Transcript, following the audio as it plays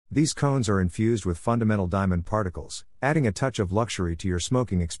These cones are infused with fundamental diamond particles, adding a touch of luxury to your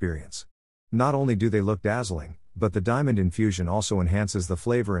smoking experience. Not only do they look dazzling, but the diamond infusion also enhances the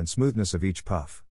flavor and smoothness of each puff.